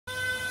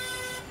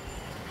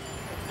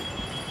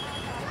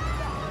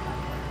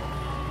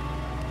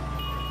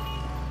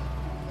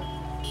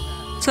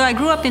So I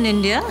grew up in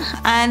India,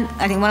 and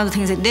I think one of the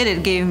things it did,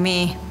 it gave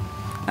me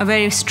a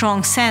very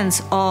strong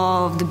sense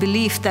of the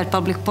belief that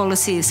public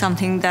policy is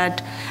something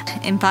that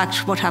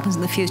impacts what happens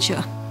in the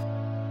future.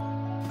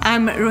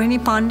 I'm Rohini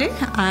Pande.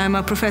 I'm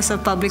a professor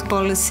of public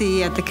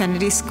policy at the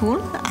Kennedy School,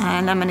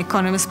 and I'm an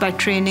economist by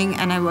training,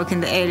 and I work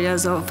in the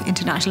areas of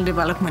international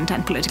development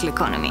and political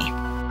economy.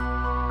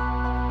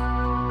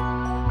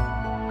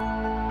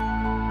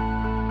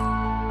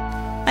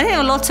 I think there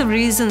are lots of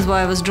reasons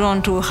why I was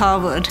drawn to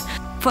Harvard.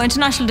 For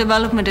international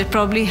development, it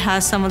probably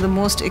has some of the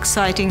most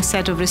exciting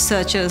set of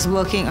researchers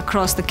working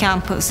across the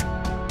campus.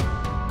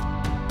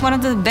 One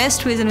of the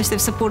best ways in which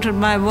they've supported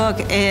my work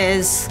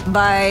is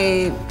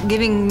by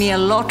giving me a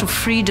lot of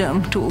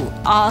freedom to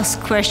ask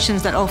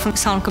questions that often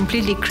sound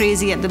completely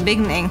crazy at the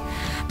beginning,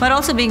 but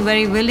also being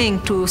very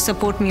willing to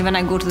support me when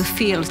I go to the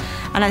field.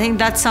 And I think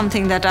that's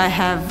something that I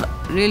have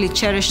really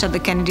cherished at the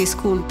Kennedy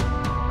School.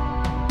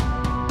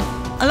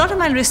 A lot of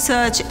my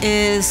research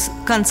is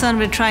concerned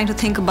with trying to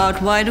think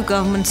about why do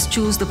governments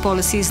choose the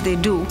policies they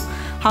do?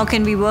 How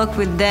can we work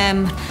with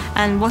them?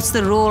 And what's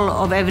the role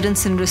of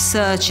evidence and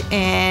research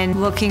in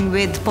working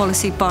with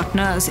policy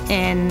partners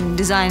in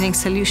designing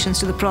solutions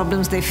to the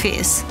problems they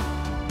face?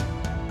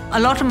 A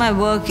lot of my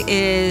work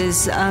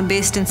is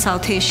based in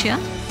South Asia.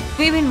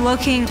 We've been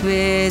working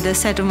with a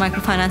set of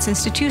microfinance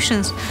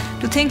institutions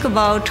to think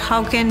about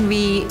how can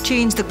we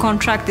change the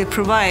contract they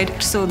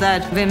provide so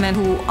that women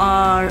who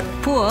are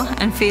poor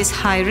and face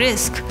high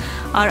risk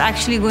are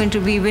actually going to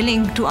be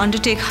willing to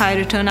undertake high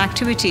return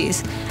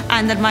activities,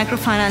 and that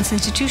microfinance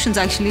institutions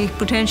are actually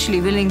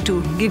potentially willing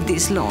to give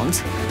these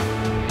loans.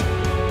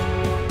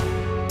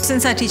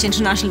 Since I teach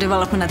international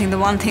development, I think the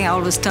one thing I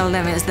always tell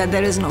them is that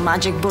there is no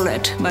magic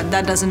bullet, but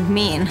that doesn't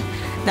mean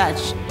that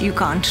you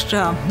can't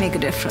make a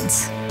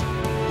difference.